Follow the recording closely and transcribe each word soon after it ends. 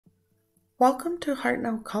Welcome to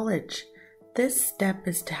Hartnell College. This step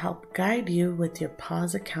is to help guide you with your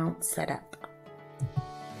P.A.W.S account setup.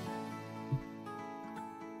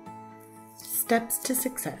 Steps to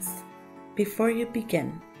success. Before you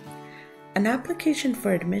begin, an application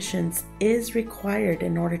for admissions is required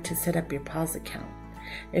in order to set up your P.A.W.S account.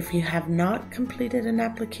 If you have not completed an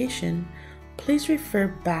application, please refer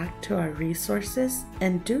back to our resources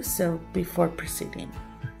and do so before proceeding.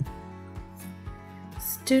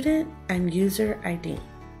 Student and user ID.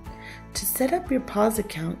 To set up your P.A.W.S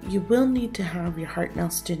account, you will need to have your Hartnell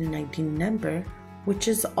student ID number, which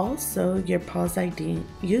is also your P.A.W.S ID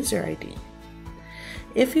user ID.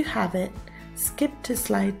 If you have it, skip to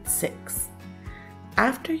slide 6.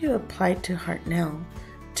 After you applied to Hartnell,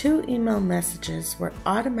 2 email messages were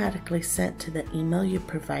automatically sent to the email you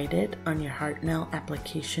provided on your Hartnell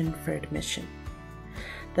application for admission.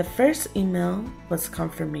 The first email was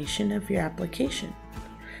confirmation of your application.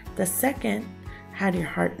 The second had your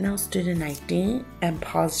Hartnell student ID and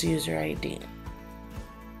P.A.W.S user ID.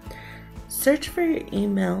 Search for your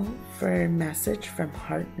email for a message from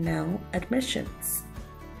Hartnell Admissions.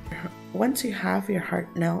 Once you have your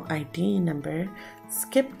Hartnell ID number,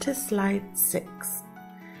 skip to slide 6.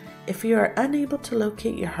 If you are unable to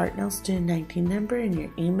locate your Hartnell student ID number in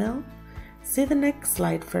your email, see the next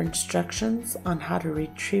slide for instructions on how to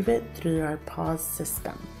retrieve it through our P.A.W.S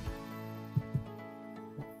system.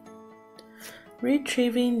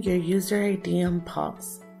 Retrieving your user ID on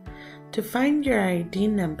P.A.W.S. To find your ID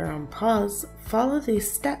number on P.A.W.S, follow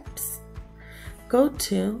these steps. Go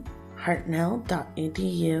to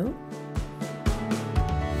hartnell.edu,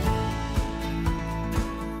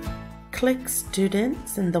 click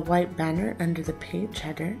Students in the white banner under the page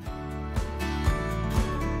header,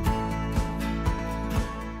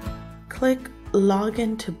 click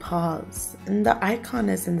Login to P.A.W.S, and the icon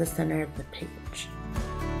is in the center of the page.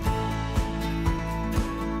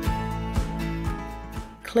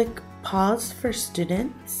 Click Pause for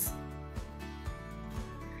Students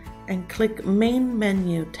and click Main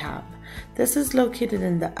Menu tab. This is located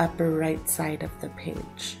in the upper right side of the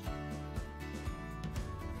page.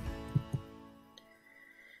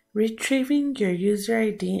 Retrieving your user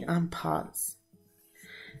ID on P.A.W.S.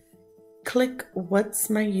 Click What's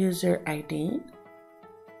My User ID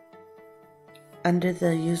under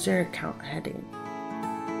the User Account heading.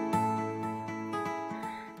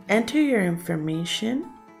 Enter your information,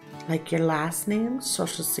 like your last name,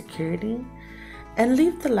 social security, and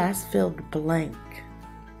leave the last field blank.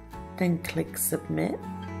 Then click Submit.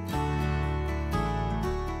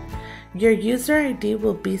 Your user ID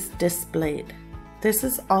will be displayed. This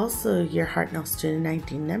is also your Hartnell student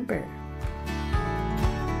ID number.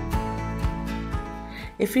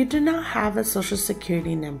 If you do not have a social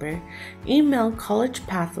security number, email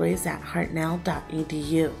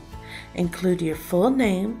collegepathways@hartnell.edu. Include your full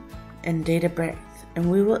name and date of birth, and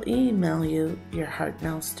we will email you your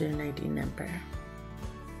Hartnell student ID number.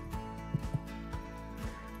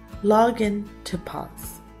 Log in to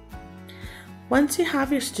P.A.W.S. Once you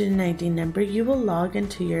have your student ID number, you will log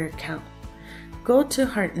into your account. Go to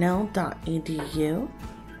hartnell.edu.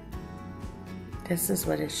 This is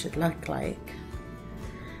what it should look like.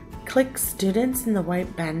 Click Students in the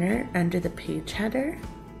white banner under the page header,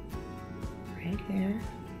 right here.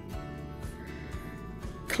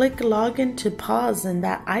 Click Login to P.A.W.S, and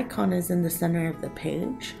that icon is in the center of the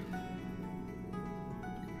page.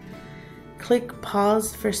 Click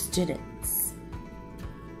Pause for Students.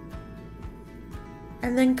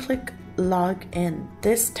 And then click Log In.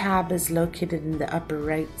 This tab is located in the upper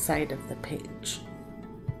right side of the page.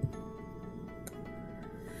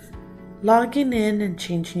 Logging in and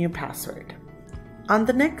changing your password. On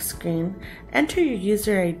the next screen, enter your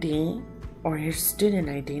user ID or your student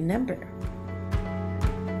ID number.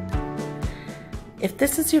 If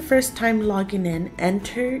this is your first time logging in,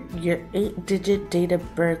 enter your 8-digit date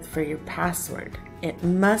of birth for your password. It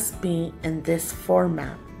must be in this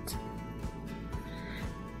format.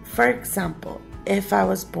 For example, if I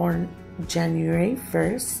was born January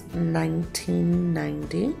 1st,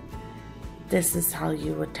 1990, this is how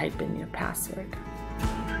you would type in your password.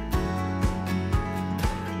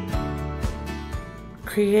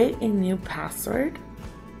 Create a new password.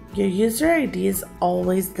 Your user ID is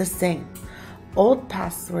always the same. Old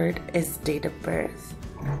password is date of birth.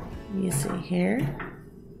 You see here.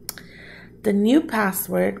 The new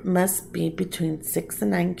password must be between 6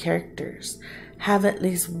 and 9 characters. Have at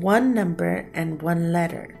least 1 number and 1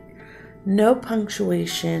 letter. No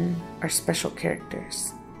punctuation or special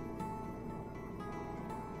characters.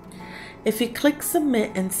 If you click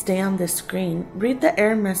Submit and stay on the screen, read the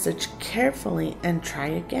error message carefully and try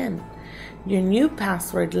again. Your new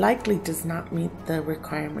password likely does not meet the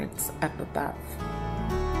requirements up above.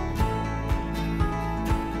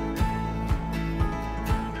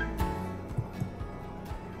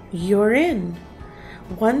 You're in!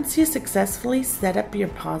 Once you successfully set up your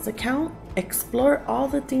P.A.W.S account, explore all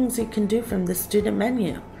the things you can do from the student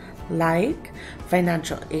menu, like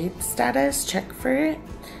financial aid status, check for it,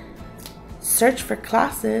 search for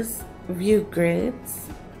classes, view grades,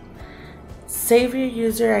 save your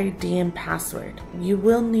user ID and password. You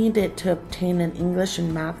will need it to obtain an English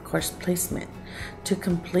and math course placement, to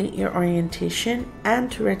complete your orientation,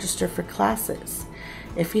 and to register for classes.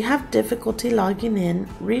 If you have difficulty logging in,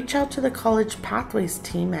 reach out to the College Pathways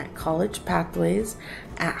team at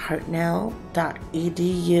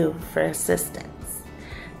collegepathways@hartnell.edu for assistance.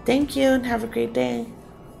 Thank you and have a great day.